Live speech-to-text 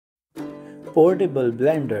Portable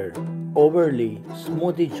blender, OBERLY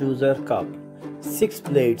Smoothie Juicer Cup, 6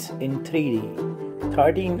 blades in 3D,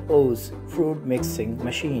 13 O's fruit mixing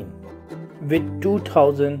machine with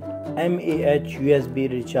 2000 mAh USB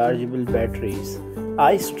rechargeable batteries,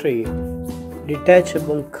 ice tray,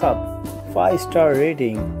 detachable cup, 5-star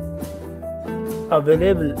rating,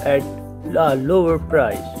 available at a lower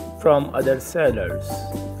price from other sellers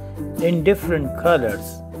in different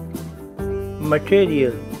colors.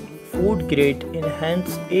 Material: food grade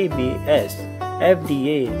enhanced ABS,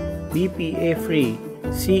 FDA, BPA free,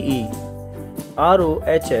 CE,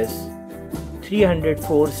 RoHS,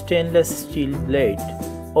 304 stainless steel blade,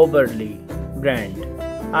 OBERLY brand.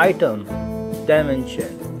 Item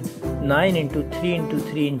dimension 9 into 3 into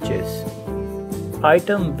 3 inches.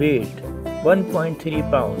 Item weight 1.3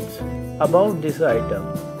 pounds. About this item: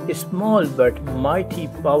 small but mighty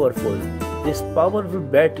powerful. This powerful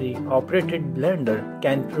battery operated blender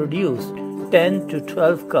can produce 10 to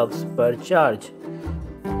 12 cups per charge.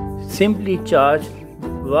 Simply charge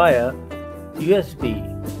via USB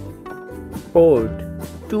port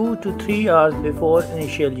 2 to 3 hours before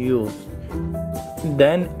initial use.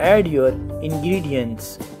 Then add your ingredients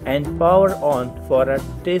and power on for a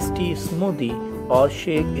tasty smoothie or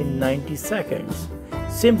shake in 90 seconds.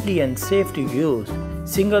 Simply and safe to use.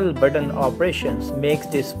 Single button operations makes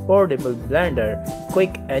this portable blender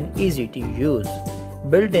quick and easy to use.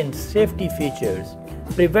 Built-in safety features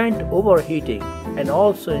prevent overheating and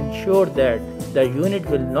also ensure that the unit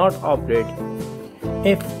will not operate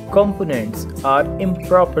if components are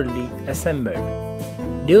improperly assembled.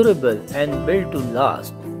 Durable and built to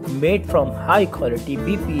last, made from high quality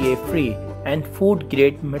BPA free and food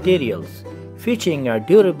grade materials, featuring a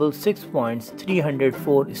durable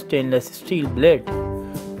 6.304 stainless steel blade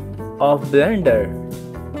of blender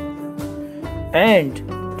and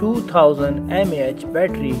 2000 mAh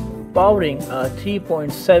battery powering a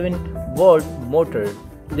 3.7 volt motor.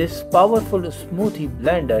 This powerful smoothie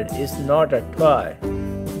blender is not a toy.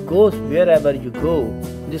 It goes wherever you go.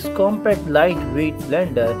 This compact lightweight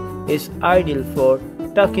blender is ideal for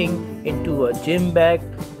tucking into a gym bag,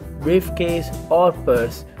 briefcase or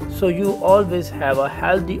purse, so you always have a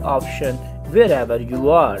healthy option wherever you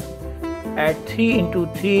are. At 3 into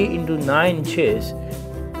 3 into 9 inches,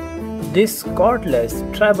 this cordless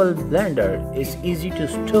travel blender is easy to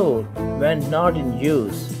store when not in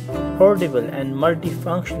use. Portable and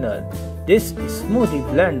multifunctional, this smoothie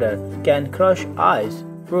blender can crush ice,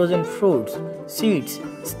 frozen fruits, seeds,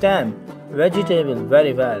 stem, vegetable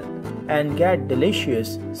very well and get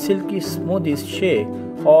delicious silky smoothies shake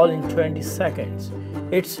all in 20 seconds.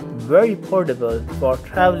 It's very portable for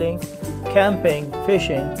traveling, camping,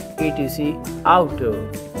 fishing, etc.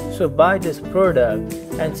 outdoor. So buy this product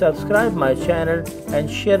and subscribe my channel and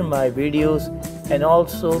share my videos and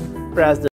also press the